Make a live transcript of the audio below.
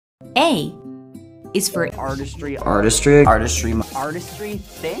A is for artistry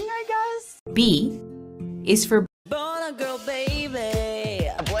thing, I guess. B is for Born a girl, baby.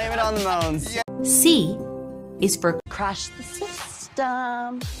 I blame it on the moans. C is for Crash the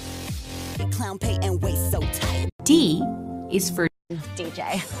system. Clown pay and waist so tight. D is for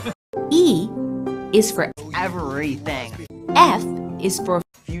DJ. E is for Everything. F is for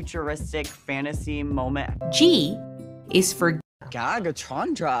Futuristic fantasy moment. G is for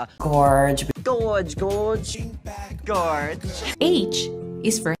Gagatondra. Gorge. Gorge. H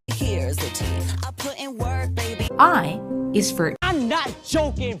is for Here's the tea. I put in work, baby. I is for I'm not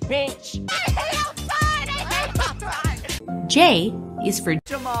joking, bitch. J is for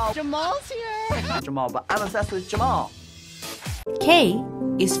Jamal. Jamal's here. Jamal, but I'm obsessed with Jamal. K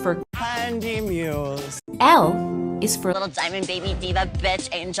is for Handy Muse. L is for Little diamond baby diva bitch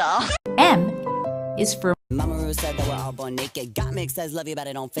angel. M is for Mama Ru said that we're all born naked. Gottmik says love you, but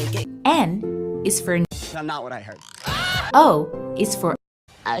I don't fake it. N is for That's not what I heard. O is for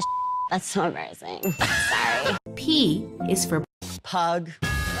That's so embarrassing. Sorry. P is for Pug.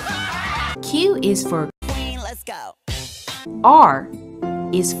 Q is for Queen, let's go. R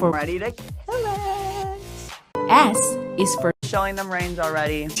is for Ready to kill it. S is for Showing them range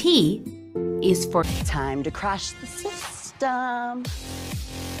already. T is for Time to crash the system.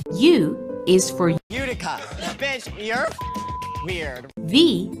 U is for Utica. Bitch, you're weird.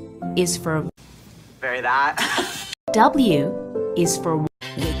 V is for Bury that. W is for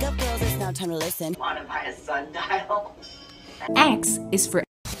Wake up, girls, it's now time to listen. Wanna buy a sundial? X is for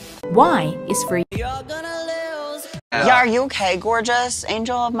Y is for You're gonna lose. Yeah, are you okay, gorgeous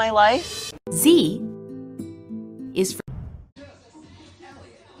angel of my life? Z is for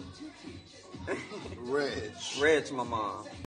Rich, my mom.